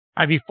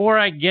All right, before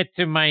I get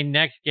to my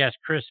next guest,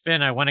 Chris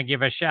Finn, I want to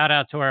give a shout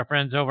out to our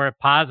friends over at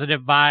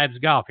Positive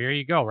Vibes Golf. Here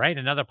you go, right?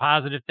 Another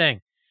positive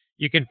thing.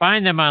 You can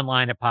find them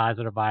online at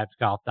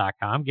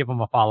positivevibesgolf.com. Give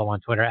them a follow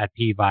on Twitter at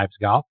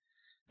pvibesgolf.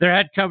 Their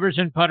head covers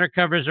and putter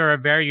covers are a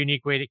very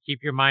unique way to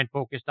keep your mind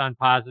focused on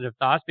positive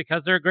thoughts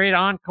because they're a great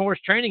on-course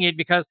training aid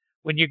because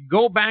when you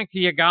go back to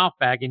your golf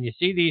bag and you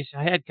see these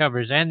head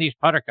covers and these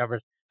putter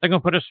covers, they're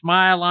going to put a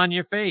smile on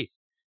your face.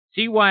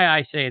 See why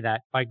I say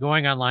that by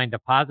going online to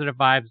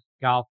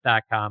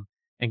positivevibesgolf.com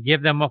and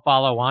give them a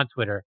follow on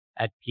Twitter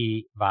at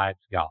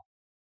pvibesgolf.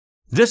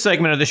 This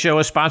segment of the show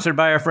is sponsored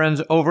by our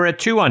friends over at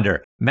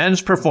 2Under,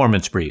 men's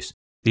performance briefs,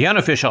 the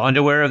unofficial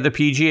underwear of the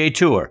PGA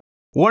Tour.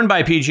 Worn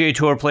by PGA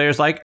Tour players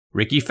like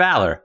Ricky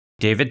Fowler,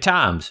 David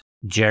Toms,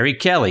 Jerry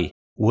Kelly,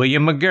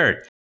 William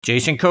McGirt,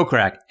 Jason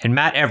Kokrak, and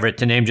Matt Everett,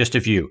 to name just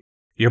a few.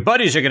 Your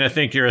buddies are going to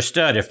think you're a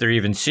stud if they're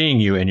even seeing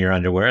you in your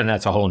underwear, and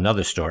that's a whole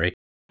nother story.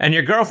 And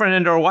your girlfriend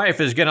and or wife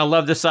is going to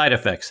love the side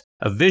effects,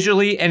 a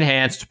visually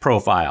enhanced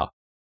profile.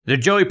 Their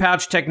Joey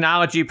Pouch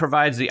technology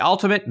provides the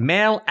ultimate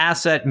male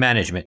asset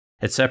management.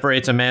 It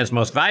separates a man's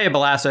most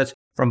valuable assets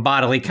from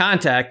bodily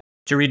contact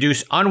to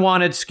reduce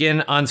unwanted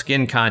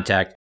skin-on-skin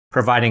contact,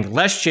 providing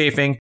less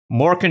chafing,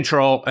 more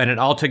control, and an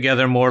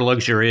altogether more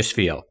luxurious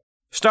feel.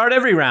 Start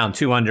every round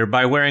 2Under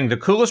by wearing the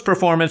coolest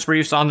performance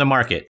briefs on the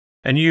market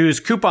and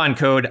use coupon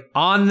code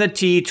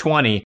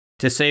ONTHET20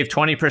 to save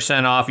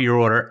 20% off your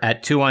order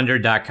at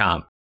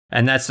 2under.com.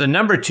 And that's the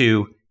number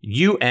 2,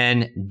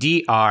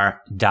 UNDR.com.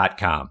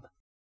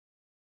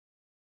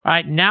 All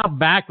right, now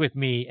back with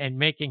me and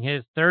making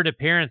his third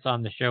appearance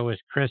on the show is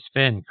Chris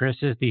Finn. Chris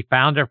is the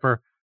founder for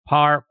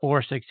Par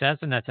 4 Success,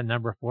 and that's a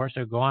number 4.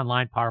 So go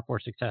online,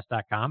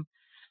 par4success.com.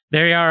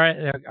 They are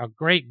a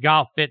great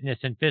golf, fitness,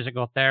 and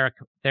physical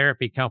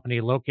therapy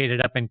company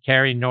located up in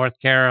Cary, North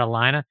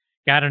Carolina.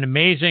 Got an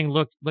amazing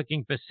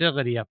looking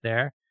facility up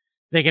there.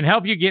 They can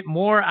help you get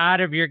more out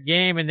of your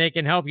game, and they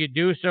can help you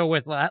do so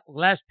with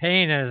less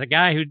pain. And as a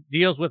guy who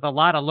deals with a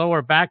lot of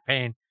lower back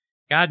pain,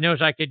 God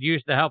knows I could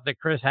use the help that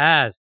Chris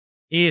has.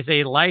 He is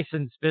a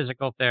licensed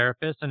physical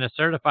therapist and a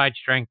certified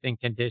strength and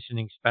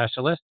conditioning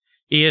specialist.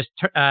 He is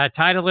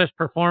Titleist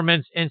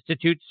Performance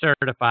Institute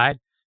certified,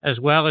 as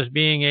well as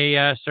being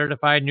a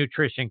certified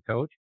nutrition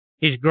coach.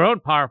 He's grown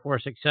Par 4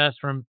 Success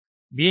from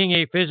being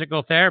a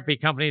physical therapy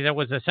company that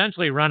was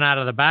essentially run out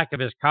of the back of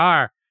his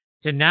car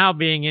to now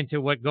being into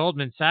what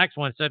Goldman Sachs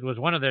once said was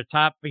one of their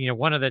top,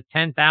 one of the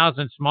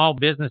 10,000 small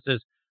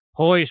businesses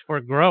poised for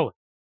growth.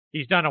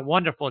 He's done a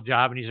wonderful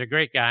job, and he's a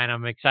great guy, and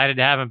I'm excited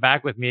to have him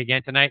back with me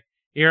again tonight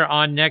here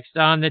on Next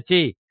on the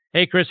Tee.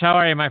 Hey, Chris, how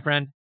are you, my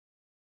friend?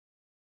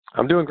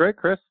 I'm doing great,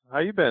 Chris. How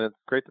you been? It's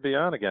great to be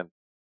on again.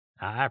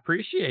 I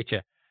appreciate you.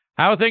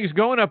 How are things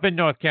going up in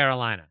North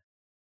Carolina?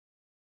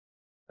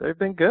 They've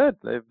been good.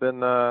 They've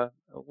been a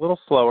little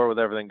slower with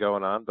everything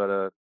going on, but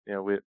at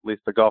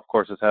least the golf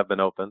courses have been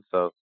open,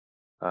 so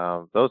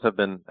those have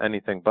been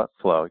anything but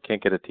slow. You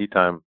can't get a tee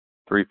time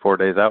 3-4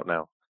 days out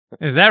now.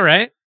 Is that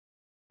right?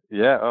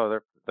 Yeah. Oh,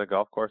 the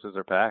golf courses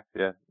are packed.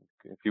 Yeah.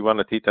 If you want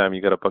a tee time,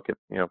 you got to book it,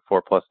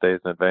 4+ days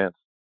in advance.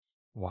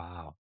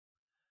 Wow.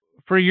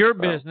 For your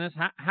business,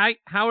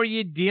 how are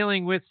you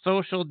dealing with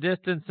social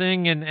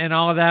distancing and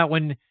all of that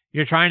when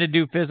you're trying to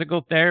do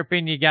physical therapy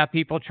and you got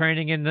people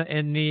training in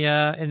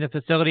the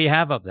facility you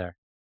have up there?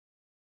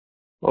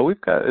 Well,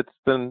 it's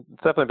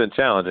definitely been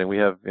challenging. We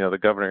have, the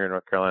governor here in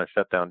North Carolina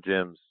shut down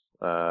gyms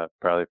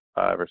probably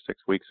 5 or 6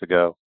 weeks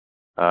ago.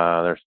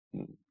 The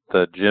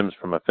gyms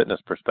from a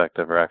fitness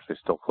perspective are actually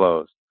still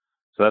closed.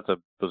 So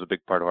was a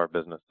big part of our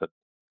business that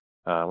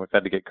we've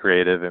had to get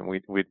creative, and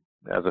we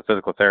as a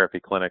physical therapy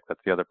clinic,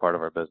 that's the other part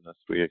of our business.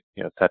 We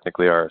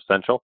technically are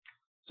essential,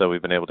 so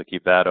we've been able to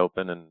keep that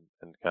open, and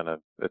kind of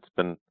it's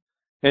been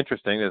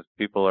interesting as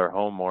people are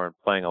home more and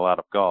playing a lot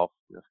of golf,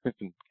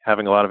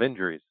 having a lot of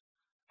injuries,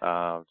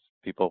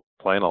 people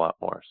playing a lot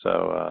more.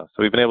 So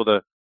we've been able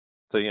to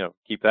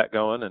keep that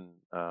going, and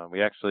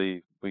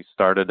we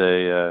started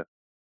a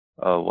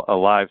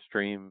live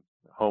stream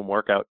home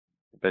workout.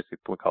 Basically,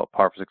 we call it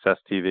Par 4 Success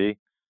TV.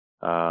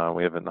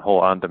 We have a whole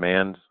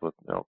on-demand with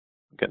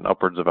getting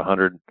upwards of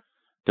 100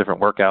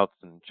 different workouts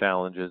and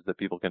challenges that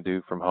people can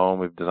do from home.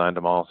 We've designed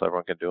them all so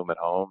everyone can do them at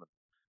home.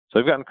 So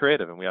we've gotten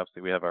creative, and we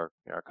have our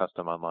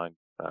custom online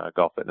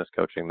golf fitness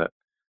coaching that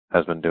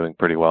has been doing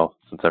pretty well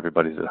since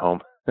everybody's at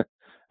home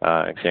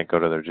and can't go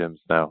to their gyms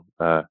now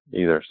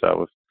either. So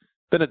we've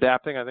been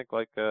adapting, I think,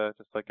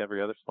 just like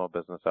every other small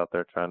business out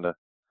there, trying to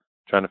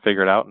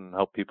figure it out and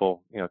help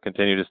people,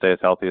 continue to stay as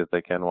healthy as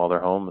they can while they're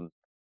home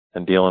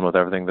and dealing with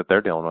everything that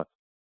they're dealing with.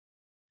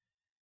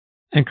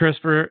 And Chris,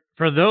 for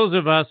those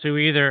of us who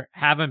either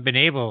haven't been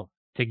able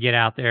to get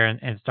out there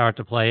and start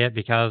to play it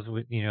because,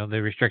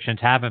 the restrictions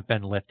haven't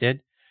been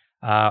lifted,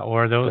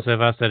 or those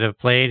of us that have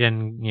played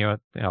and,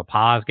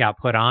 pause got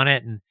put on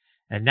it.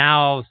 And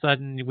now all of a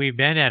sudden we've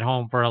been at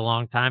home for a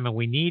long time and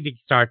we need to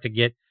start to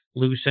get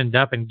loosened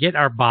up and get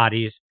our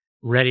bodies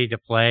ready to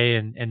play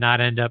and not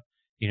end up,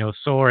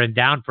 sore and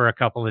down for a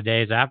couple of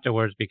days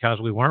afterwards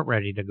because we weren't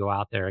ready to go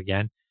out there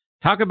again.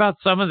 Talk about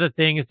some of the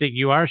things that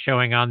you are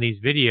showing on these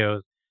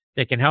videos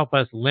that can help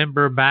us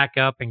limber back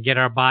up and get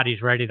our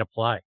bodies ready to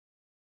play.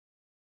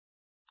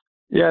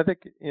 Yeah, I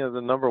think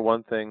the number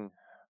one thing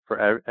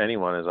for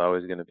anyone is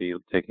always going to be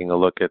taking a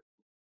look at,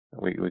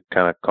 we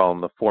kind of call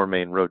them the four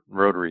main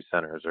rotary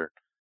centers, or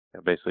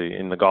basically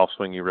in the golf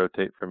swing you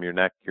rotate from your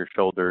neck, your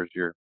shoulders,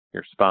 your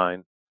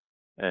spine,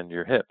 and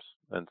your hips.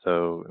 And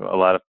so a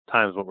lot of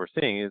times what we're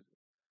seeing is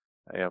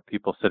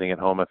people sitting at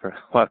home, after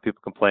a lot of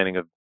people complaining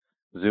of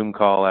Zoom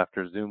call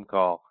after Zoom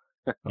call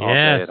all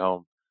day at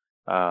home.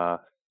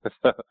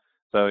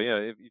 So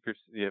if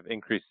you have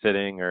increased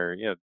sitting, or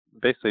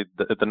basically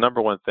the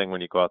number one thing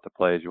when you go out to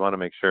play is you want to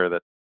make sure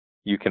that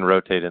you can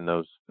rotate in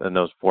those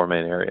four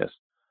main areas.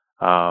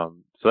 So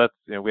that's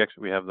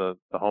we have the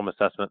home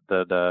assessment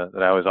that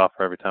I always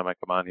offer every time I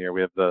come on here.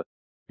 We have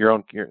your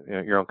own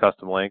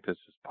custom link. It's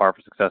just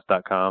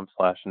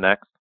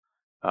parforsuccess.com/next.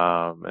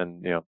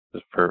 And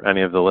just for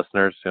any of the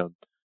listeners,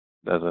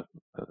 as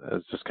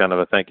just kind of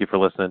a thank you for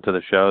listening to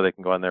the show, they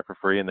can go on there for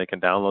free and they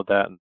can download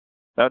that. And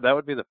that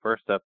would be the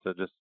first step, to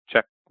just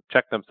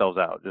check themselves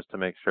out, just to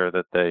make sure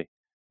that they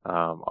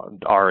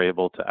are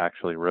able to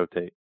actually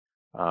rotate.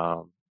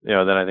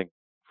 Then I think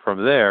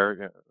from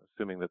there,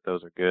 assuming that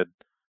those are good,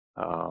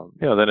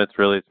 then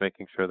it's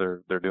making sure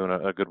they're doing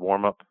a good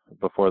warm up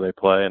before they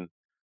play. And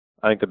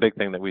I think the big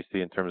thing that we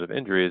see in terms of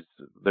injuries,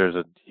 there's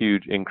a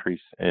huge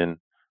increase in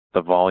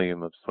the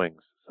volume of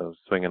swings. So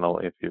swinging,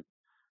 if you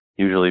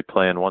usually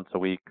playing once a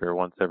week or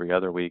once every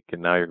other week,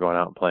 and now you're going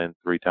out and playing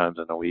 3 times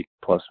in a week,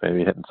 plus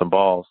maybe hitting some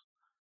balls,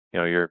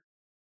 you're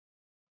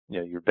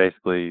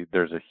basically,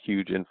 there's a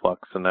huge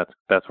influx, and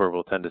that's where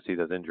we'll tend to see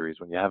those injuries,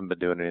 when you haven't been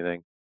doing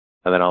anything,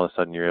 and then all of a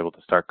sudden you're able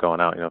to start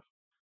going out.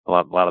 A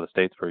lot of the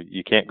states where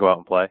you can't go out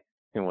and play,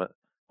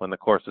 when the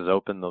course is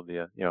open, there'll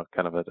be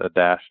kind of a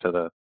dash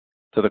to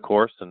the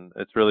course, and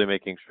it's really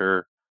making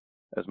sure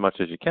as much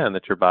as you can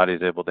that your body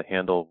is able to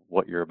handle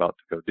what you're about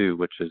to go do,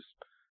 which is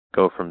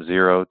go from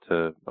 0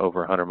 to over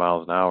 100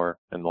 miles an hour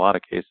in a lot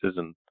of cases,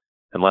 and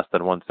in less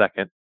than 1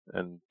 second,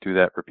 and do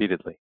that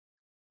repeatedly.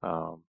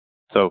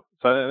 So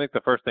I think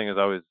the first thing is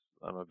always,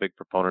 I'm a big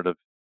proponent of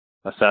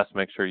assess,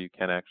 make sure you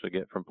can actually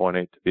get from point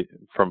A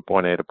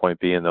to point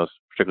B in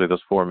particularly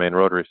those 4 main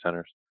rotary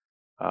centers.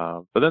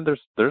 But then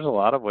there's a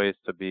lot of ways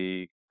to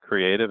be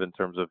creative in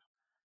terms of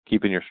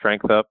keeping your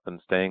strength up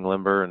and staying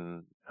limber.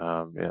 And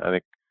I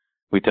think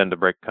we tend to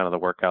break kind of the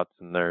workouts,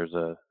 and there's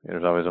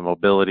always a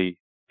mobility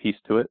piece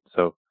to it.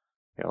 So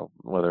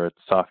whether it's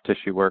soft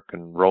tissue work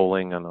and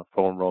rolling on a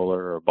foam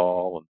roller or a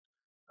ball,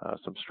 and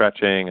some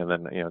stretching, and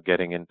then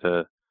getting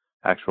into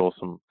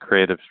some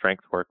creative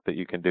strength work that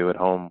you can do at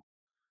home,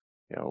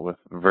 with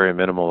very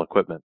minimal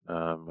equipment,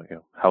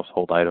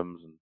 household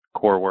items and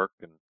core work,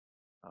 and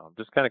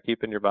just kind of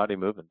keeping your body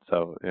moving.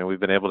 So we've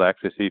been able to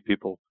actually see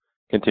people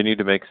continue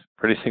to make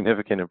pretty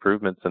significant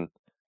improvements in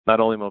not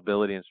only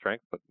mobility and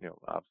strength, but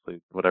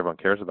obviously what everyone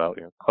cares about,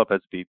 club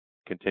head speed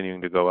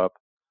continuing to go up,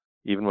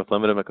 even with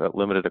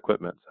limited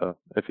equipment. So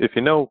if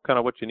you know kind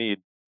of what you need,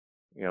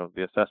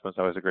 the assessment's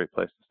always a great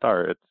place to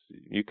start.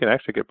 You can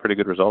actually get pretty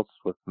good results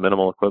with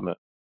minimal equipment.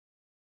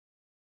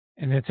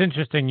 And it's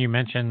interesting you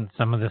mentioned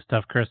some of this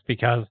stuff, Chris,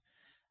 because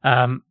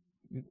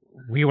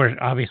we were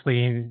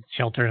obviously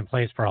sheltered in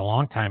place for a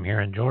long time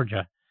here in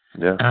Georgia.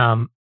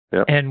 Yeah.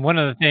 And one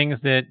of the things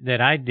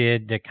that I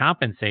did to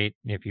compensate,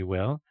 if you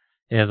will,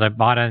 is I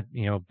bought a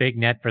big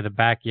net for the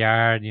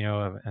backyard,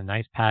 a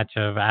nice patch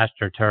of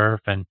AstroTurf,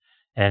 and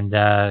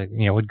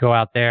would go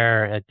out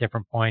there at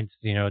different points,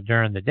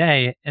 during the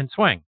day and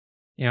swing.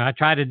 I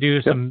try to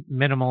do some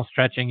minimal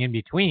stretching in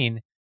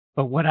between,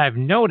 but what I've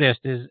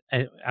noticed is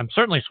I'm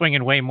certainly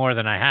swinging way more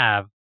than I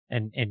have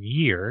in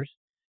years,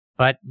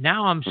 but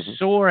now I'm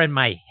sore in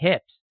my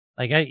hips.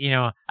 Like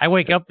I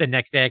wake up the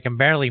next day, I can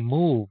barely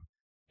move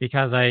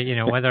because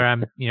whether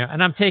I'm,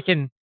 and I'm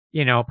taking,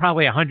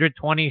 probably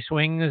 120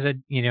 swings,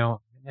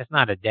 it's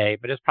not a day,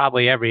 but it's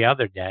probably every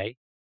other day.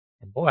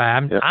 And boy,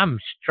 I'm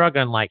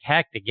struggling like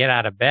heck to get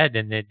out of bed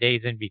in the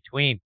days in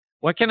between.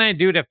 What can I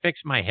do to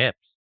fix my hips?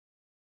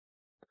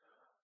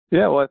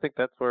 Yeah, well, I think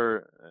that's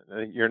where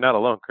you're not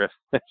alone, Chris.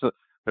 There's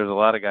a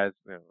lot of guys,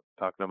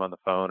 talking to them on the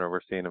phone, or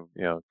we're seeing them,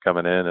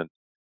 coming in, and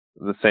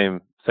the same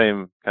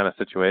kind of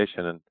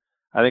situation. And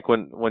I think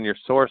when you're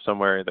sore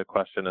somewhere, the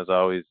question is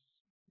always,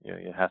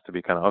 it has to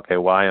be kind of, okay,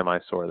 why am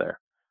I sore there?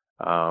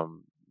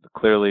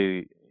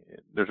 Clearly,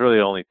 there's really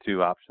only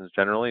 2 options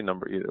generally.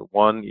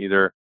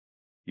 Either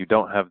you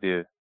don't have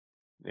the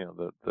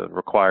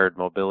required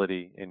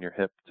mobility in your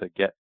hip to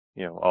get,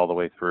 all the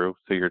way through.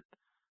 So you're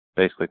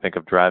basically, think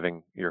of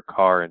driving your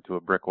car into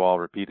a brick wall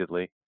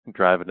repeatedly,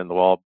 drive it in the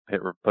wall,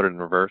 put it in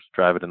reverse,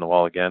 drive it in the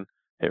wall again,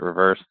 hit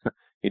reverse.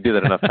 You do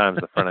that enough times,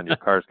 the front end of your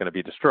car is going to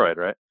be destroyed,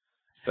 right?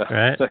 So,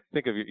 right. So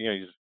think of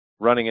you're just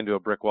running into a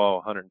brick wall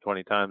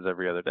 120 times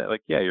every other day.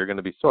 Like, yeah, you're going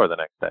to be sore the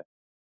next day.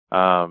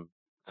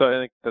 So I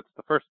think that's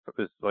the first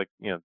is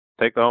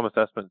take the home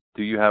assessment.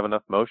 Do you have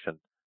enough motion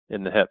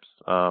in the hips?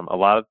 A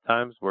lot of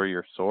times where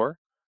you're sore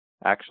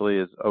actually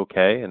is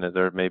okay, and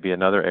there may be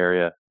another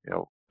area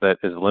that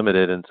is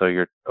limited, and so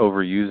you're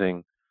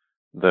overusing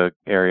the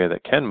area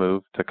that can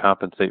move to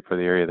compensate for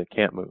the area that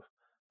can't move.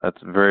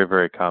 That's very,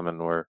 very common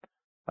where,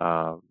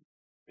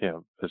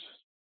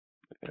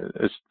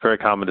 it's very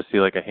common to see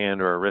like a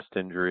hand or a wrist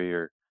injury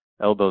or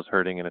elbows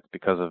hurting, and it's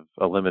because of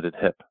a limited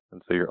hip.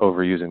 And so you're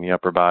overusing the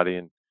upper body,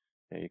 and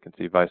you can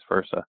see vice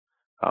versa.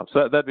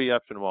 So that'd be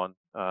option one.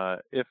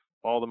 If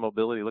all the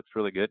mobility looks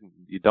really good and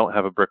you don't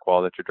have a brick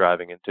wall that you're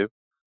driving into,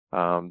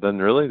 then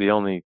really the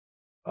only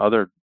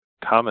other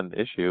common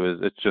issue is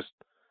it's just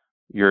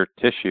your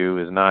tissue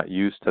is not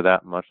used to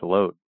that much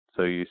load.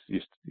 So you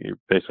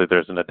basically,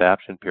 there's an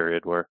adaptation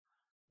period where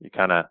you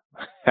kind of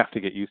have to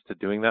get used to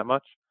doing that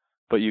much,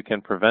 but you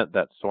can prevent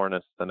that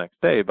soreness the next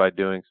day by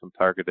doing some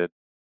targeted,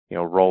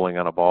 rolling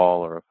on a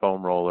ball or a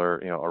foam roller,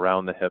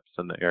 around the hips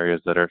and the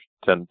areas that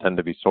tend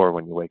to be sore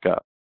when you wake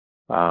up.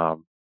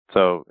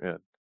 So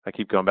I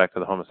keep going back to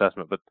the home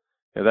assessment, but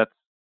that's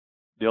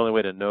the only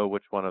way to know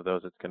which one of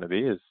those it's going to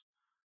be is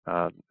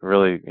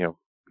really,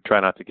 try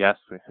not to guess.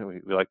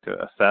 We like to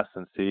assess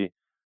and see,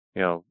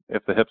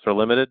 if the hips are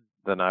limited,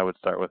 then I would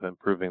start with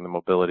improving the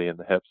mobility in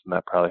the hips, and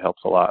that probably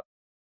helps a lot.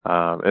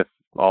 If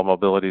all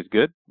mobility is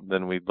good,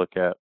 then we'd look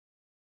at,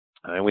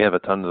 and we have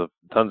tons of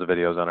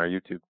videos on our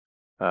YouTube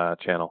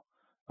channel.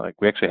 Like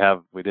we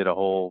did a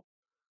whole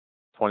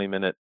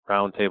 20-minute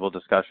roundtable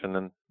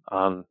discussion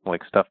on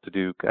like stuff to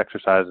do,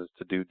 exercises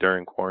to do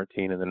during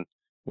quarantine, and then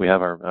we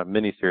have our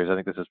mini series. I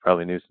think this is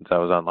probably new since I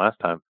was on last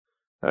time,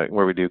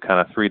 where we do kind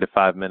of 3 to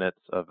 5 minutes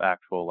of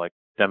actual like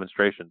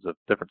demonstrations of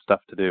different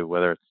stuff to do,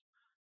 whether it's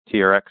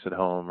TRX at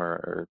home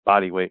or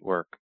body weight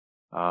work.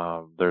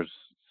 There's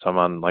some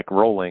on like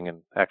rolling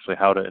and actually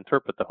how to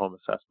interpret the home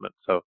assessment.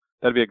 So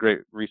that'd be a great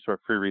resource,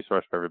 free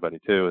resource for everybody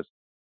too. Is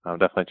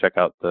definitely check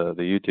out the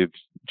YouTube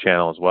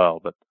channel as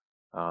well. But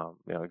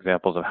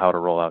examples of how to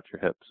roll out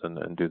your hips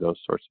and do those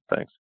sorts of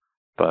things.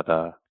 But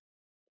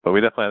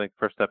we definitely, I think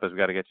first step is we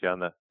got to get you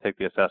on take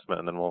the assessment,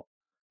 and then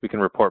we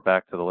can report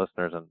back to the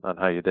listeners on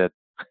how you did.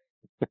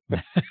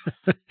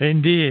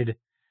 Indeed.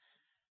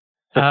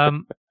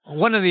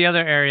 One of the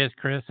other areas,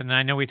 Chris, and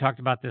I know we talked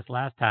about this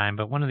last time,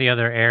 but one of the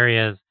other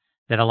areas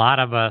that a lot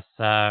of us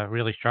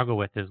really struggle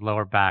with is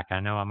lower back. I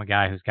know I'm a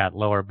guy who's got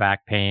lower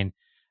back pain.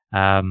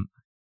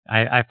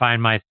 I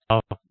find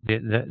myself,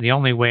 the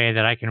only way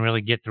that I can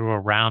really get through a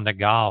round of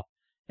golf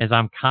is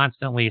I'm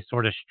constantly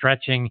sort of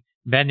stretching,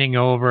 bending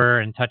over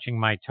and touching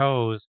my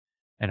toes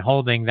and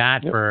holding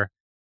that for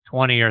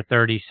 20 or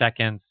 30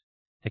 seconds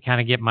to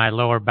kind of get my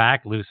lower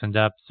back loosened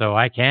up so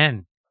I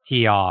can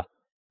tee off.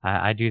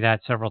 I do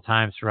that several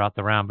times throughout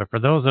the round. But for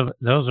those that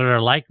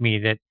are like me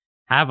that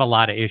have a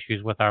lot of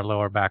issues with our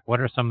lower back, what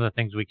are some of the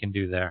things we can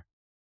do there?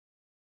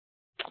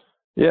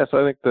 Yeah,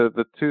 so I think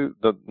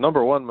the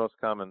number one most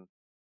common,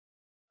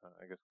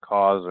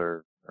 cause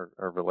or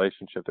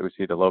relationship that we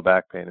see to low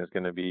back pain is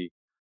going to be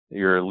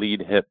your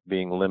lead hip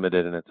being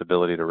limited in its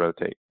ability to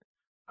rotate.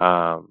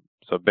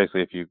 So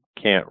basically, if you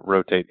can't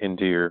rotate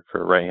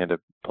for a right-handed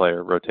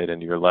player, rotate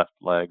into your left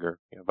leg, or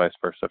vice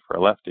versa for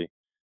a lefty.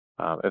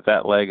 If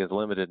that leg is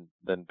limited,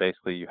 then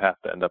basically you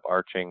have to end up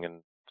arching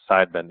and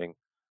side bending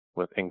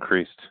with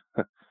increased,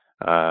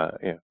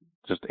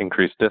 just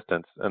increased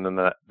distance, and then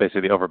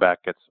basically the overback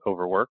gets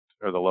overworked,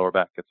 or the lower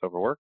back gets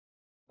overworked,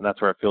 and that's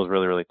where it feels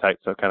really, really tight.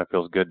 So it kind of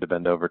feels good to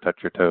bend over, touch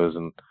your toes,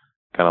 and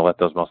kind of let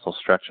those muscles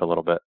stretch a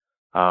little bit.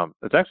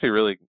 It's actually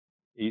really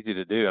easy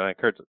to do, and I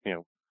encourage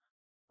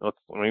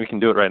we can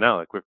do it right now.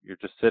 Like you're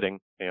just sitting,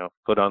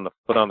 foot on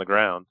the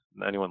ground.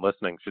 Anyone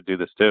listening should do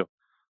this too.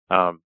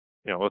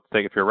 Let's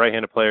take, if you're a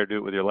right-handed player, do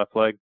it with your left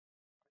leg.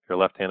 If you're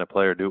a left-handed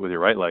player, do it with your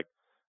right leg.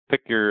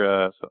 Pick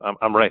your, so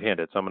I'm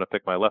right-handed, so I'm going to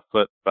pick my left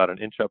foot about an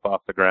inch up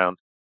off the ground.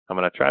 I'm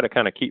going to try to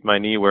kind of keep my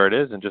knee where it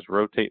is and just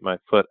rotate my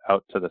foot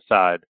out to the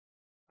side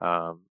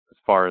as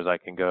far as I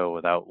can go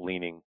without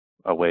leaning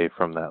away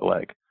from that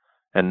leg.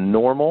 And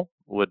normal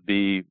would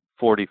be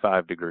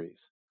 45 degrees.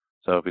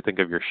 So if you think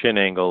of your shin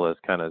angle as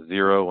kind of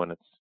 0 when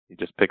you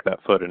just pick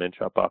that foot an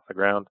inch up off the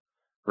ground,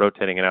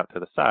 rotating it out to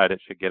the side,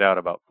 it should get out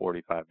about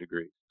 45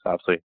 degrees. So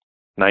obviously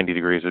 90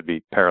 degrees would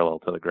be parallel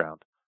to the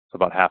ground. So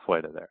about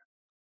halfway to there.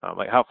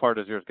 Like how far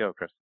does yours go,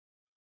 Chris?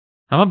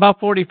 I'm about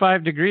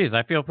 45 degrees.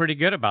 I feel pretty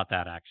good about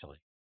that, actually.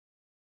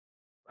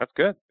 That's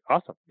good.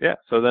 Awesome. Yeah.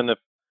 So then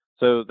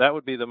so that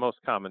would be the most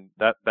common.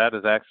 That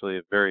is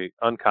actually very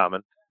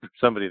uncommon for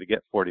somebody to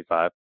get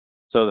 45.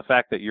 So the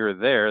fact that you're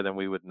there, then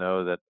we would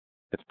know that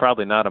it's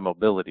probably not a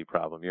mobility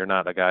problem. You're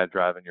not a guy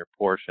driving your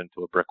Porsche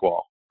into a brick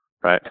wall,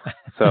 right?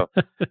 So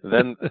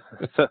then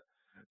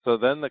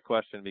the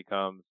question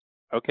becomes,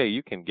 okay,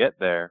 you can get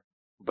there,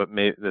 but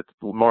it's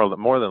more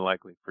than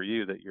likely for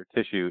you that your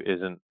tissue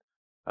isn't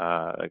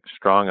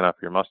strong enough.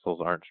 Your muscles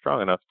aren't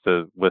strong enough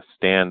to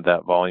withstand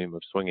that volume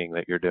of swinging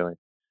that you're doing.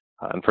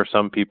 And for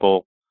some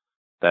people,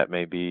 that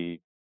may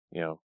be,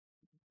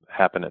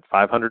 happen at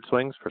 500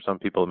 swings. For some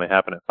people, it may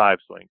happen at 5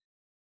 swings.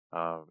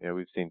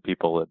 We've seen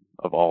people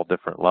of all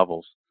different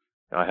levels.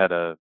 I had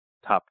a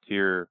top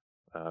tier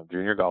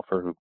junior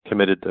golfer who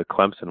committed to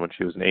Clemson when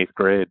she was in 8th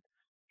grade.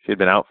 She had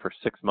been out for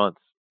 6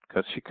 months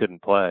because she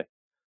couldn't play.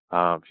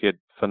 She had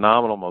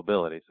phenomenal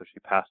mobility. So she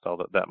passed all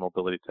that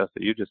mobility test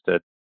that you just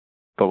did.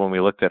 But when we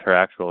looked at her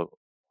actual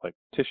like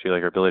tissue,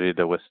 like her ability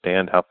to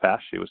withstand how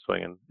fast she was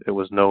swinging, it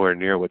was nowhere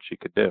near what she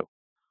could do.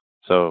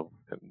 So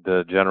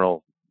the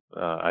general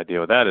idea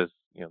with that is,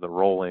 the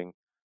rolling,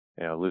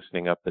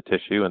 loosening up the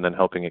tissue and then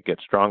helping it get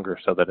stronger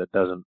so that it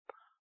doesn't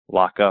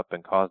lock up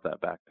and cause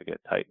that back to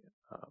get tight.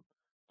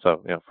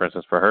 So, for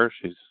instance, for her,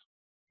 she's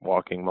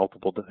walking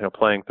multiple,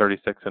 playing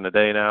 36 in a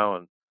day now,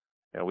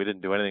 and we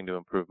didn't do anything to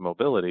improve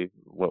mobility.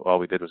 All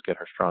we did was get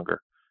her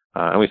stronger.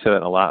 And we say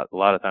that a lot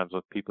of times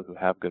with people who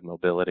have good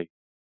mobility,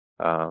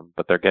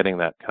 but they're getting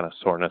that kind of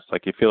soreness.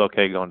 Like you feel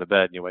okay going to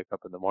bed and you wake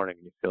up in the morning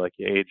and you feel like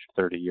you aged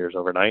 30 years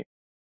overnight.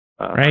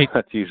 Right.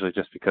 That's usually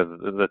just because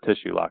the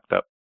tissue locked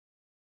up.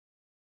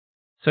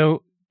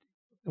 So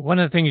one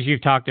of the things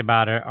you've talked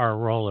about are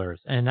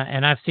rollers, and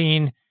I've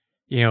seen,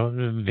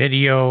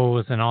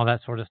 videos and all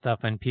that sort of stuff,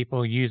 and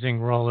people using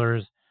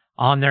rollers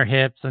on their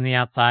hips and the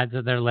outsides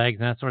of their legs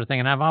and that sort of thing.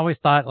 And I've always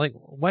thought, like,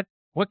 what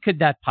could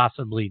that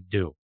possibly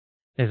do?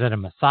 Is it a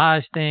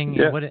massage thing?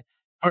 Yeah.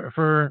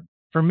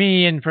 For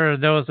me and for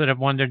those that have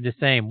wondered the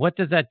same, what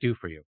does that do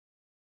for you?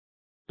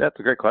 That's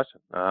a great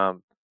question. I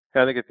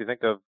think if you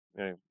think of,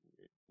 if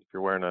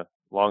you're wearing a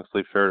long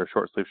sleeve shirt or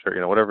short sleeve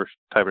shirt, whatever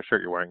type of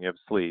shirt you're wearing, you have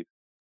a sleeve,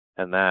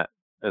 and that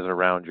is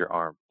around your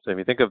arm. So if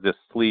you think of this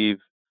sleeve,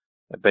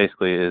 it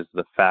basically is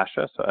the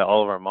fascia. So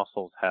all of our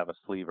muscles have a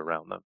sleeve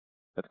around them.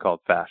 It's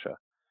called fascia.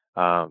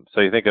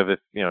 So you think of if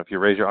you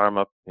raise your arm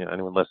up,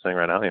 anyone listening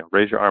right now,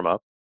 raise your arm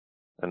up,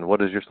 and what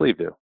does your sleeve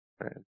do?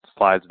 Right? It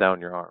slides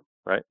down your arm,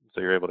 right?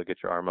 So you're able to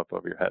get your arm up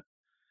over your head.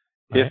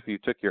 Right. If you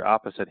took your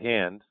opposite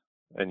hand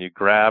and you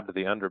grabbed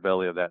the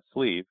underbelly of that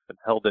sleeve and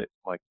held it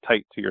like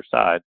tight to your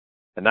side,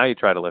 and now you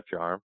try to lift your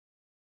arm,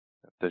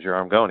 does your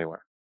arm go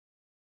anywhere?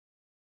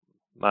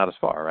 Not as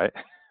far, right?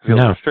 It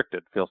feels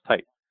restricted, feels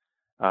tight.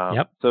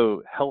 Yep.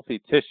 So healthy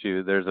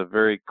tissue, there's a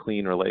very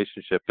clean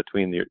relationship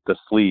between the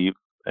sleeve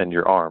and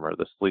your arm, or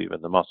the sleeve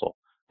and the muscle,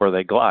 where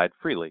they glide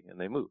freely and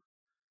they move.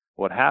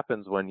 What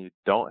happens when you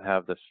don't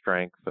have the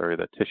strength, or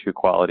the tissue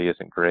quality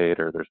isn't great,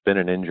 or there's been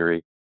an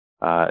injury,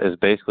 is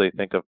basically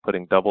think of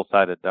putting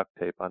double-sided duct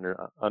tape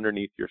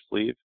underneath your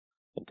sleeve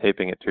and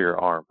taping it to your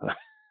arm.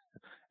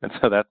 And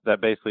so that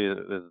basically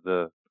is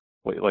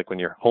like when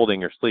you're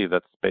holding your sleeve,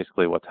 that's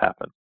basically what's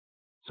happened.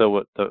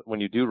 So when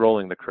you do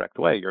rolling the correct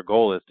way, your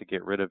goal is to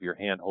get rid of your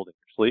hand holding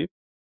your sleeve,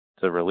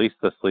 to release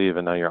the sleeve,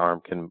 and now your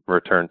arm can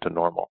return to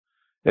normal.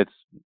 It's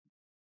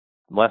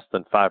less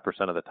than 5%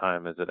 of the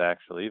time is it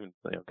actually, even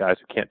guys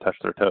who can't touch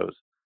their toes.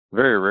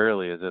 Very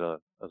rarely is it a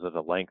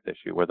length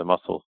issue where the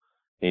muscle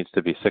needs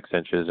to be 6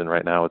 inches, and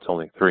right now it's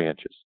only 3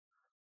 inches.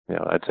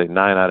 I'd say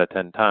 9 out of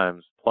 10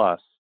 times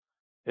plus,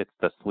 it's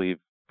the sleeve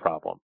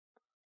problem.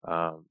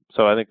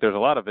 So I think there's a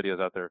lot of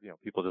videos out there,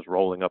 people just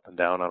rolling up and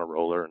down on a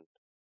roller, and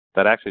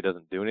that actually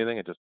doesn't do anything.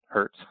 It just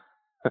hurts.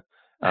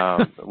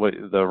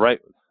 The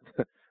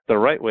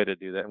right way to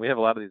do that, and we have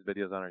a lot of these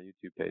videos on our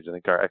YouTube page. I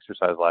think our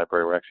exercise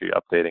library, we're actually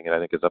updating it. I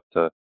think is up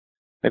to, I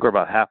think we're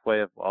about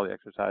halfway of all the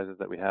exercises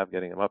that we have,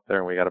 getting them up there,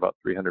 and we got about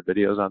 300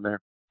 videos on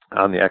there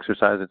on the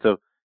exercise. And so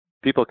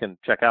people can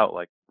check out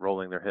like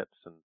rolling their hips,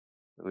 and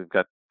we've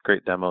got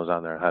great demos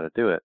on there on how to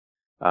do it.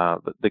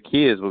 But the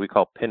key is what we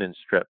call pin and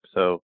strip.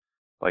 So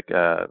like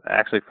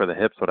actually for the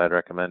hips, what I'd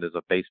recommend is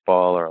a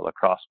baseball or a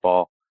lacrosse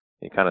ball.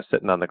 You're kind of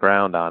sitting on the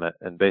ground on it,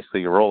 and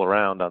basically you roll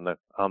around on the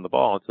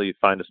ball until you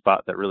find a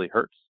spot that really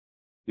hurts.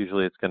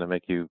 Usually it's going to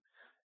make you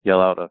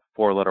yell out a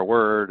 4-letter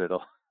word.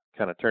 It'll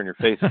kind of turn your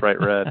face bright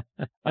red.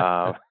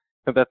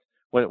 That's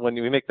when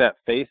you make that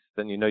face,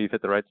 then you've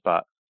hit the right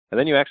spot. And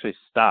then you actually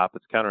stop.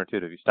 It's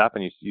counterintuitive. You stop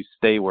and you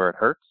stay where it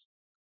hurts.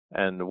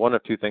 And one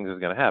of two things is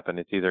going to happen.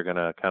 It's either going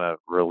to kind of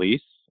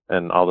release,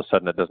 and all of a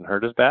sudden it doesn't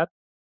hurt as bad,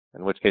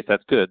 in which case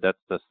that's good.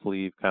 That's the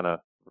sleeve kind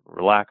of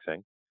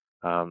relaxing.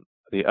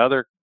 The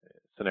other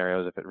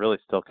scenario is if it really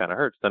still kind of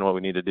hurts, then what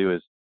we need to do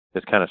is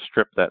kind of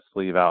strip that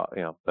sleeve out,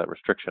 that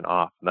restriction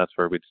off. And that's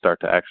where we'd start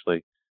to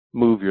actually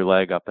move your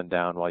leg up and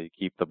down while you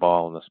keep the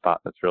ball in the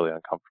spot that's really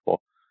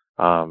uncomfortable.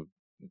 A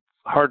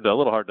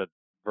little hard to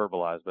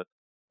verbalize, but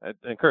I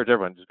encourage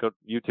everyone, just go to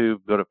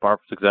YouTube, go to Power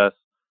for Success.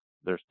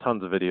 There's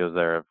tons of videos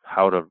there of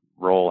how to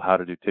roll, how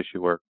to do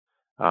tissue work.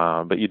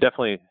 But you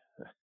definitely,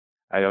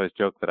 I always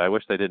joke that I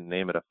wish they didn't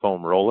name it a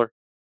foam roller,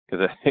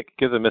 because it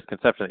gives a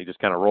misconception that you just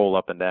kind of roll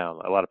up and down.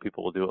 A lot of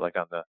people will do it like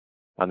on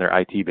their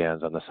IT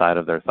bands on the side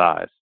of their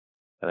thighs,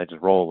 and they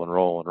just roll and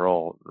roll and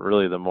roll.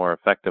 Really, the more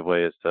effective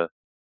way is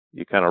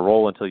you kind of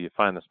roll until you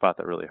find the spot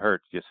that really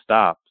hurts. You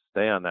stop,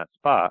 stay on that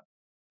spot,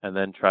 and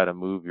then try to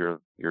move your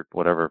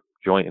whatever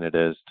joint it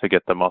is to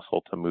get the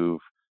muscle to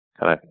move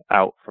kind of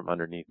out from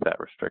underneath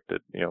that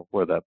restricted,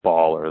 where that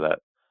ball or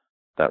that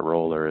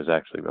roller is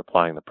actually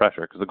applying the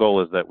pressure. Because the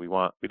goal is that we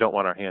don't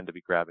want our hand to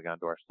be grabbing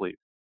onto our sleeve.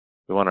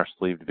 We want our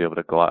sleeve to be able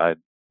to glide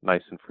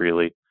nice and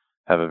freely,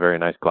 have a very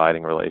nice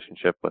gliding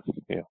relationship with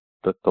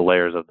the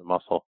layers of the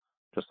muscle,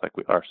 just like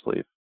our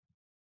sleeve.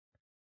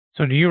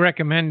 So do you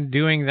recommend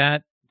doing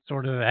that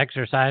sort of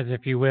exercise,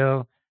 if you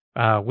will,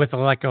 with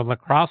like a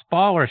lacrosse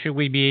ball, or should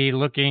we be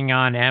looking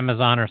on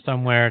Amazon or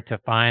somewhere to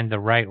find the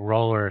right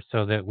roller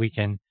so that we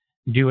can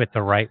do it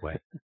the right way?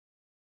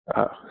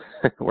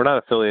 We're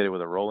not affiliated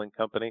with a rolling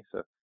company,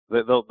 so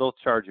they'll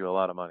charge you a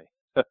lot of money.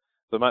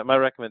 So my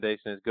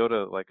recommendation is go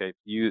to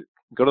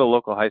the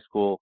local high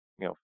school,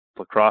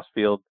 lacrosse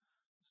field,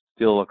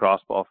 steal a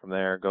lacrosse ball from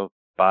there, go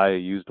buy a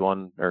used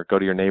one, or go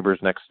to your neighbors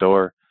next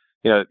door.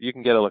 You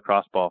can get a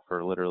lacrosse ball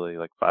for literally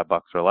like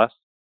 $5 or less,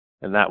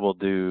 and that will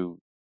do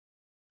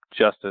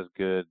just as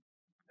good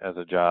as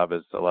a job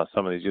as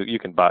some of these. You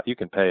can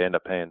end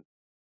up paying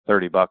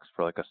 $30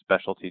 for like a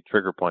specialty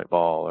trigger point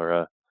ball, or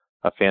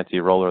a fancy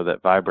roller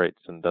that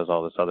vibrates and does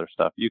all this other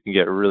stuff. You can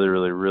get really,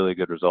 really, really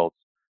good results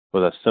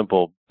with a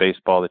simple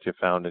baseball that you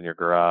found in your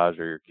garage,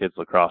 or your kid's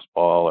lacrosse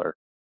ball, or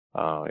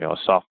a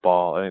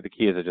softball. I mean, the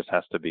key is it just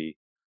has to be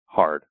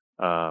hard.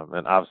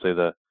 And obviously,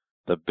 the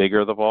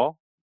bigger the ball,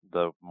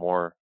 the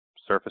more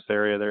surface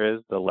area there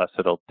is, the less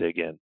it'll dig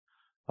in.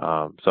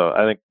 So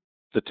I think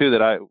the two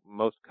that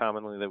most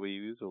commonly that we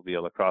use will be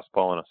a lacrosse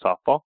ball and a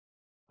softball.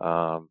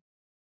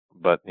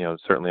 But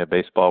certainly a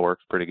baseball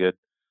works pretty good.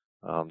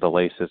 The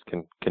laces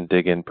can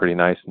dig in pretty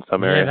nice in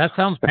some areas. Yeah, that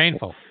sounds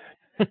painful.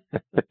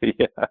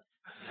 Yeah.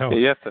 So,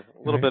 you have to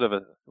a little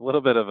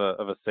bit of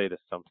a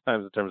sadist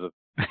sometimes in terms of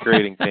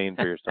creating pain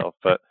for yourself.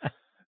 But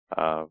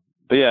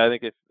yeah, I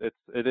think it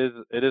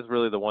is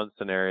really the one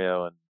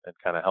scenario and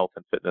kind of health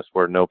and fitness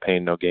where no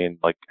pain, no gain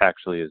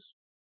actually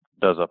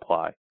does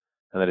apply.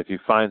 And that if you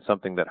find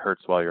something that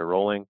hurts while you're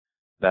rolling,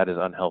 that is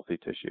unhealthy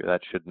tissue.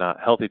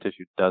 Healthy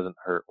tissue doesn't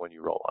hurt when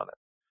you roll on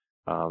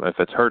it. If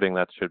it's hurting,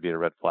 that should be a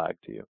red flag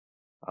to you.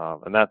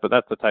 But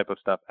that's the type of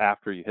stuff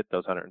after you hit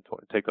those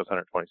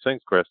 120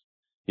 swings, Chris.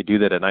 You do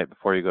that at night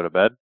before you go to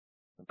bed,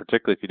 and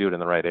particularly if you do it in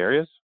the right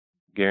areas,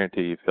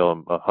 guarantee you feel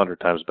 100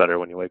 times better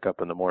when you wake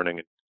up in the morning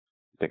and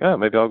think, oh,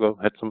 maybe I'll go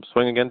hit some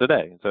swing again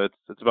today. So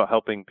it's about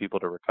helping people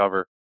to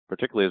recover,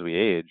 particularly as we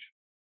age.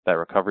 That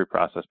recovery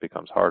process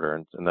becomes harder,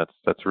 and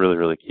that's really,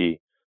 really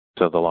key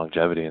to the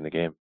longevity in the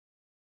game.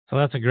 So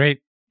that's a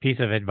great piece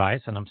of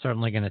advice, and I'm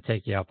certainly going to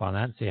take you up on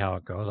that and see how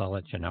it goes. I'll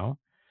let you know.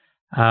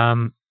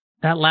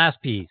 That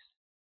last piece,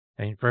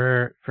 I mean,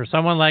 for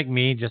someone like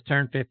me, just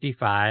turned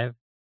 55,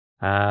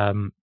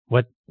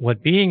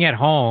 what being at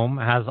home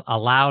has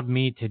allowed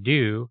me to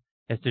do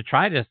is to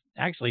try to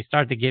actually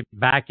start to get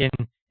back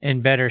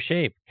in better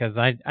shape, because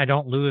I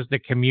don't lose the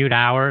commute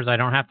hours. I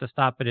don't have to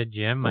stop at a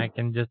gym. I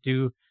can just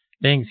do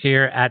things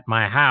here at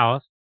my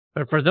house.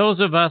 But for those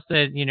of us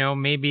that,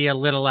 maybe a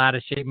little out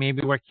of shape,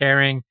 maybe we're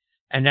carrying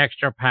an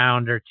extra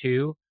pound or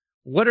two,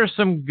 what are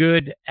some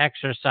good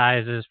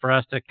exercises for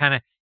us to kind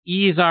of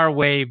ease our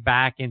way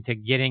back into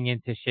getting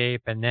into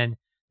shape, and then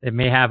it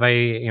may have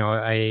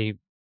a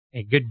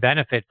good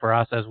benefit for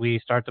us as we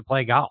start to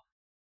play golf?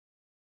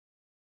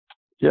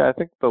 Yeah, I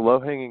think the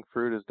low-hanging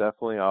fruit is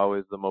definitely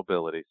always the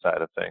mobility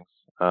side of things.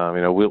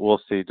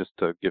 We'll see, just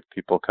to give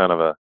people kind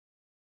of a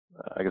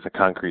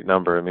concrete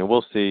number. I mean,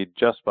 we'll see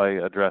just by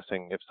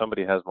addressing if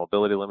somebody has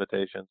mobility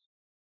limitations,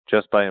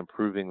 just by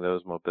improving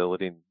those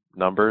mobility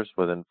numbers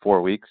within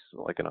 4 weeks.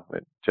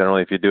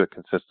 Generally, if you do it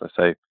consistently,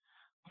 say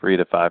 3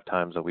 to 5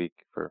 times a week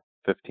for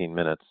 15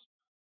 minutes,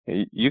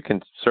 you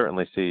can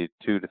certainly see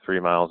 2 to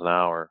 3 miles an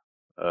hour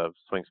of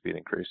swing speed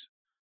increase.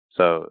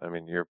 So, I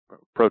mean, you're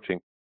approaching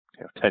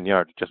 10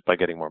 yards just by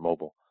getting more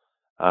mobile.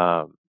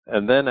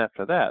 And then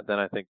after that, then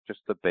I think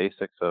just the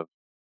basics of,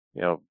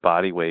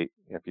 body weight.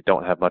 If you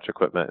don't have much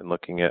equipment, and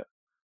looking at,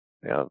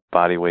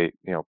 body weight,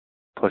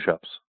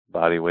 push-ups,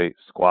 body weight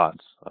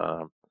squats.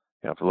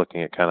 If you're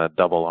looking at kind of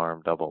double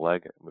arm, double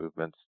leg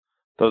movements,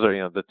 those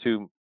are, the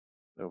two.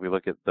 If we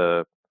look at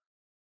the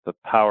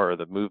power of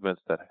the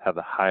movements that have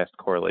the highest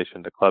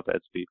correlation to club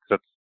head speed, because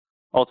that's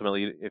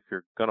ultimately, if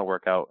you're going to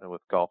work out and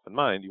with golf in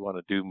mind, you want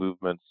to do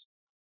movements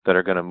that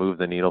are going to move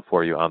the needle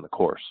for you on the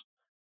course.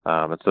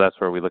 And so that's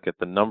where we look at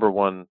the number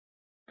one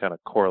kind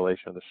of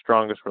correlation, the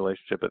strongest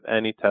relationship of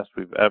any test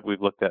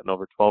we've looked at in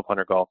over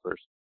 1,200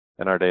 golfers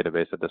in our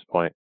database at this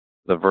point.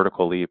 The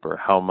vertical leap, or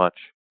how much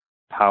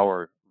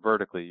power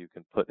vertically you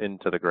can put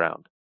into the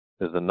ground,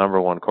 is the number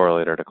one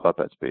correlator to club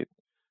head speed.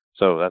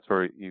 So that's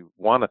where you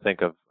want to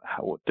think of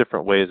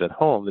different ways at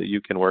home that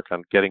you can work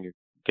on getting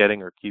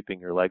or keeping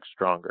your legs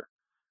stronger.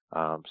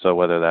 So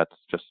whether that's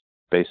just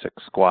basic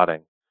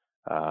squatting,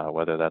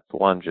 whether that's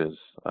lunges,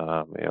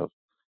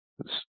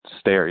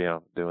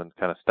 doing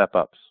kind of step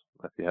ups.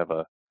 If you have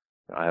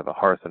I have a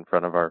hearth in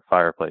front of our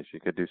fireplace, you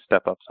could do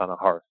step ups on a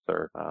hearth,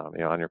 or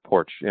on your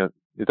porch.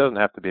 It doesn't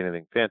have to be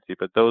anything fancy,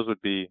 but those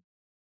would be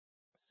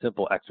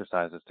simple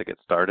exercises to get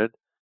started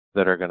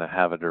that are going to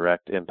have a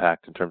direct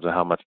impact in terms of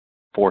how much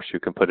force you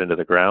can put into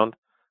the ground,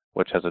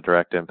 which has a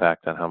direct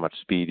impact on how much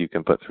speed you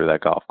can put through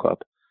that golf club.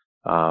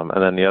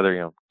 And then the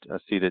other, a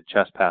seated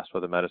chest pass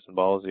with a medicine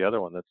ball is the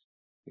other one that's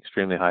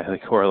extremely highly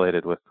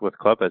correlated with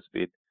club head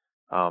speed.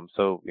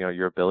 So,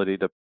 your ability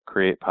to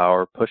create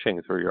power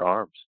pushing through your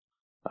arms.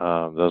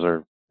 Those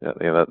are,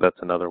 that's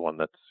another one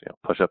that's,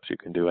 push-ups you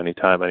can do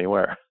anytime,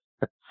 anywhere.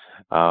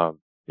 So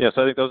I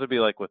think those would be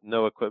like with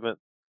no equipment,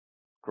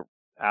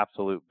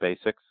 absolute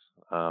basics.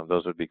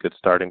 Those would be good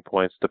starting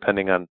points.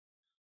 Depending on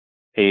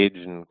age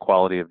and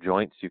quality of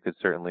joints, you could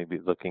certainly be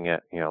looking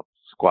at,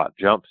 squat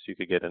jumps. You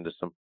could get into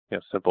some,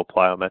 simple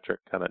plyometric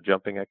kind of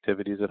jumping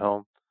activities at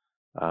home.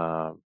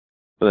 But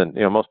then,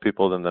 most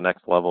people, then the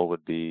next level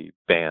would be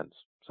bands.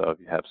 So if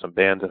you have some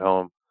bands at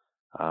home,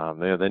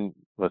 then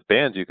with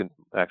bands, you can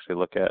actually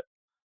look at,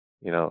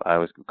 I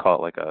always call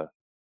it like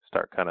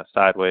start kind of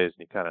sideways and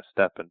you kind of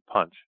step and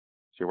punch.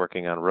 So you're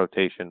working on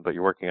rotation, but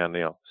you're working on,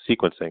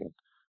 sequencing.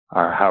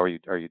 How are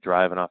you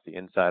driving off the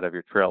inside of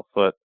your trail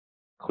foot,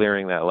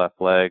 clearing that left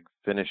leg,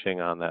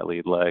 finishing on that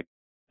lead leg?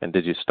 And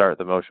did you start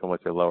the motion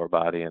with your lower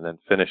body and then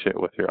finish it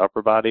with your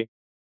upper body?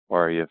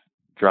 Or are you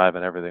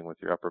driving everything with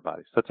your upper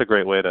body? So that's a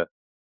great way to,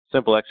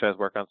 simple exercise,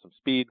 work on some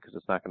speed because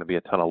it's not going to be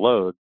a ton of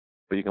load,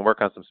 but you can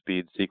work on some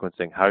speed,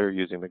 sequencing how you're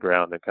using the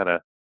ground and kind of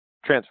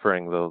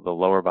transferring the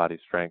lower body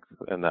strength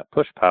and that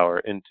push power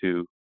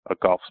into a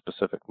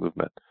golf-specific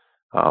movement.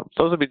 So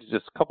those would be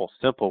just a couple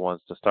simple ones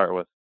to start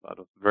with, out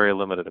of very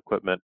limited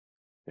equipment.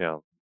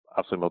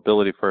 Obviously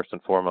mobility first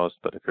and foremost,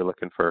 but if you're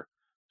looking for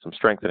some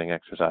strengthening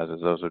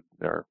exercises,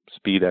 or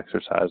speed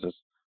exercises,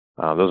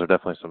 those are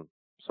definitely some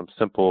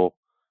simple,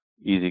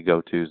 easy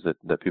go-tos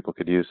that people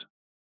could use.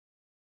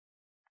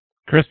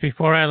 Chris,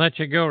 before I let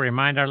you go,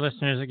 remind our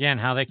listeners again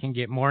how they can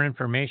get more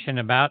information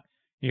about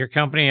your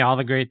company, all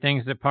the great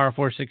things that Power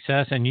for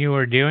Success and you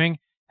are doing,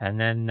 and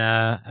then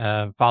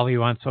follow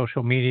you on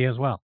social media as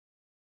well.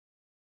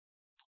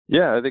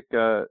 Yeah, I think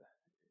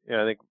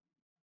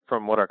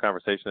from what our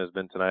conversation has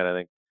been tonight, I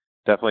think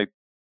definitely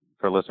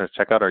for listeners,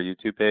 check out our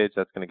YouTube page.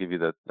 That's going to give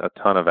you a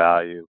ton of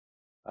value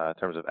in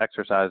terms of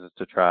exercises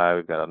to try.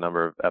 We've got a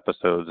number of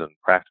episodes and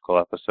practical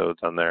episodes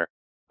on there,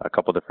 a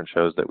couple different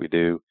shows that we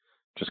do,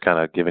 just kind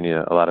of giving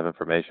you a lot of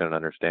information and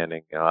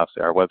understanding.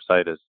 Obviously our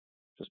website is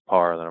just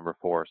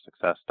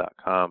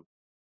par4success.com.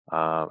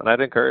 And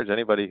I'd encourage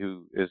anybody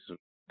who is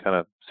kind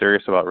of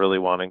serious about really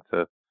wanting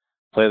to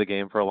play the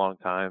game for a long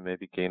time,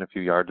 maybe gain a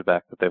few yards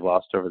back that they've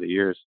lost over the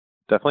years,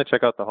 definitely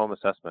check out the home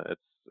assessment.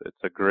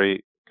 It's a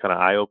great kind of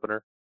eye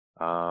opener.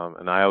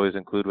 And I always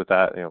include with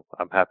that,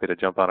 I'm happy to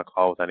jump on a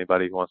call with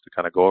anybody who wants to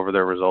kind of go over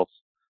their results,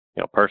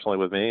 personally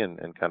with me and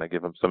kind of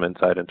give them some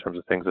insight in terms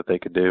of things that they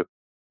could do.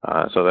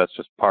 So that's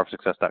just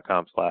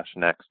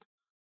par4success.com/next.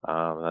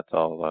 That's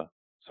all.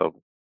 So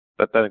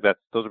I think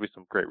those would be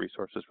some great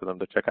resources for them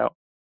to check out.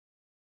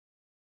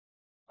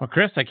 Well,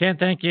 Chris, I can't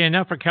thank you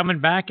enough for coming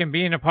back and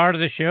being a part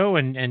of the show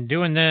and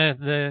doing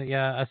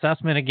the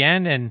assessment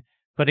again and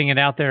putting it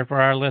out there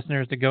for our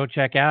listeners to go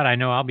check out. I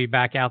know I'll be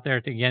back out there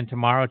again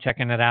tomorrow,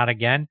 checking it out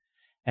again,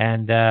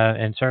 and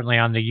certainly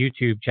on the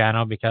YouTube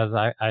channel, because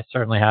I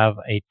certainly have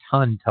a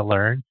ton to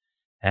learn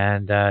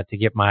and to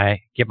get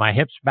my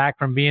hips back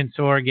from being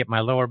sore, get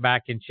my lower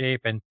back in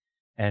shape, and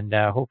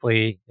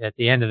hopefully at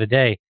the end of the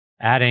day,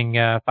 adding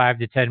 5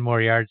 to 10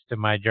 more yards to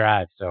my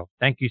drive. So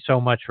thank you so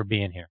much for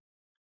being here.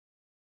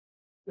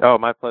 Oh,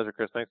 my pleasure,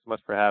 Chris. Thanks so much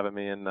for having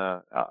me. And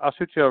I'll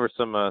shoot you over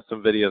some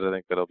videos. I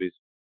think that'll be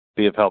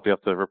of help. You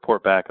have to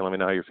report back and let me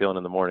know how you're feeling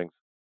in the mornings.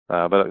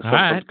 But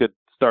some good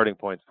starting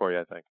points for you,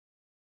 I think.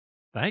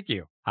 Thank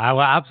you. I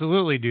will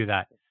absolutely do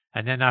that.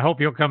 And then I hope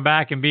you'll come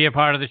back and be a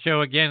part of the show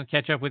again,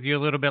 catch up with you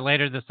a little bit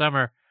later this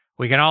summer.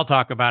 We can all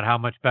talk about how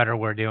much better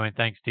we're doing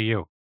thanks to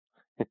you.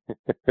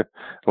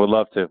 Would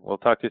love to. We'll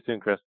talk to you soon,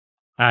 Chris.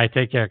 All right.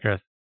 Take care,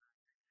 Chris.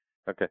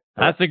 Okay.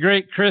 That's the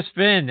great Chris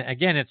Finn.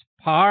 Again, it's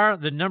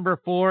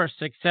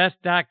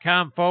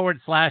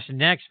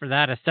par4success.com/next for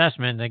that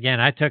assessment. Again,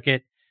 I took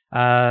it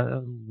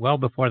well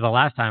before the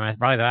last time,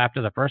 probably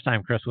after the first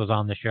time Chris was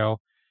on the show,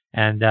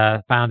 and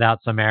found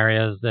out some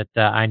areas that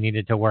I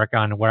needed to work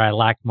on where I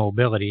lacked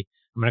mobility.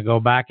 I'm going to go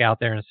back out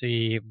there and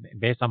see,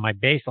 based on my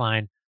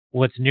baseline,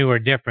 what's new or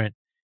different,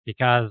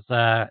 because,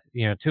 to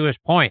his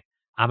point,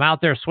 I'm out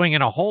there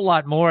swinging a whole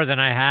lot more than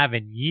I have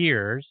in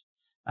years,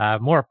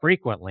 more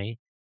frequently.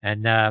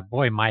 And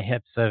boy, my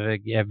hips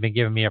have been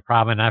giving me a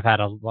problem, and I've had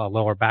a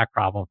lower back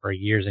problem for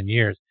years and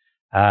years.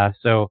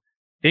 So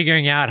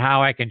figuring out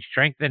how I can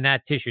strengthen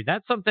that tissue,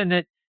 that's something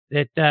that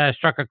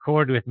struck a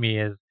chord with me,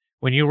 is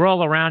when you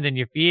roll around and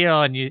you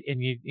feel and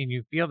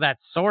you feel that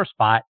sore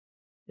spot,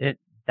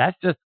 that's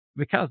just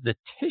because the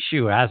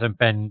tissue hasn't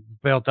been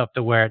built up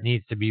to where it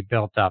needs to be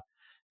built up.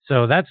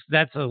 So that's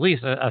at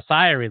least a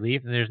sigh of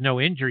relief, and there's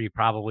no injury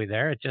probably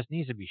there. It just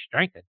needs to be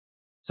strengthened.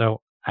 So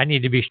I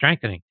need to be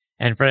strengthening.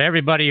 And for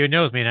everybody who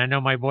knows me, and I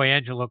know my boy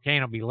Angelo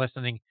Kane will be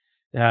listening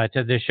to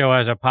this show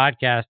as a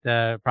podcast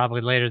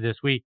probably later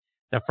this week,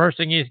 the first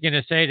thing he's going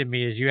to say to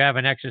me is, you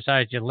haven't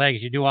exercised your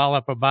legs. You do all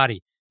upper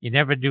body. You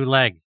never do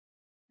legs.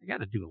 I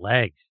got to do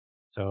legs.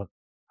 So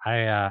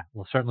I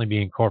will certainly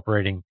be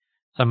incorporating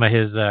some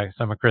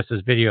of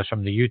Chris's videos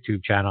from the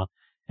YouTube channel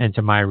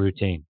into my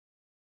routine.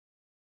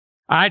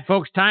 All right,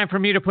 folks, time for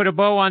me to put a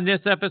bow on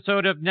this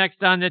episode of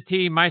Next on the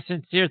Tee. My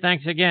sincere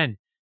thanks again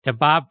to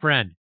Bob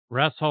Friend,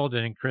 Russ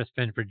Holden, and Chris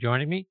Finn for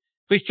joining me.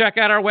 Please check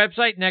out our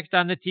website,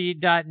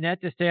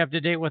 nextonthetee.net, to stay up to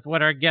date with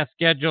what our guest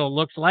schedule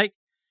looks like.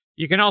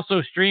 You can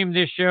also stream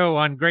this show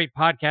on great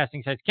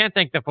podcasting sites. Can't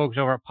thank the folks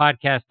over at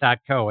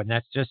podcast.co, and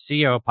that's just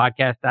co,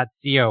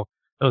 podcast.co,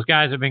 Those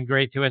guys have been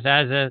great to us,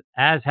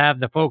 as have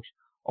the folks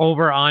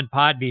over on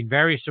Podbean.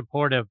 Very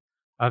supportive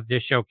of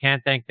this show.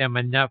 Can't thank them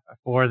enough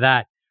for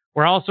that.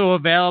 We're also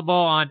available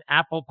on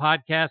Apple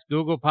Podcasts,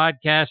 Google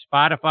Podcasts,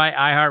 Spotify,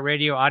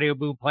 iHeartRadio,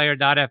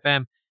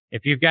 AudioBoomPlayer.fm.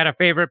 If you've got a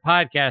favorite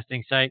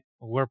podcasting site,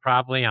 we're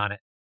probably on it.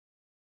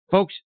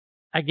 Folks,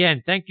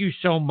 again, thank you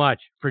so much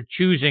for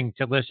choosing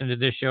to listen to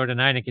this show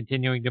tonight and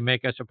continuing to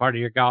make us a part of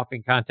your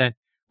golfing content.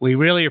 We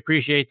really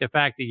appreciate the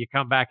fact that you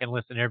come back and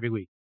listen every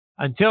week.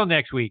 Until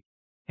next week,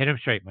 hit 'em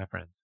straight, my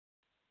friends.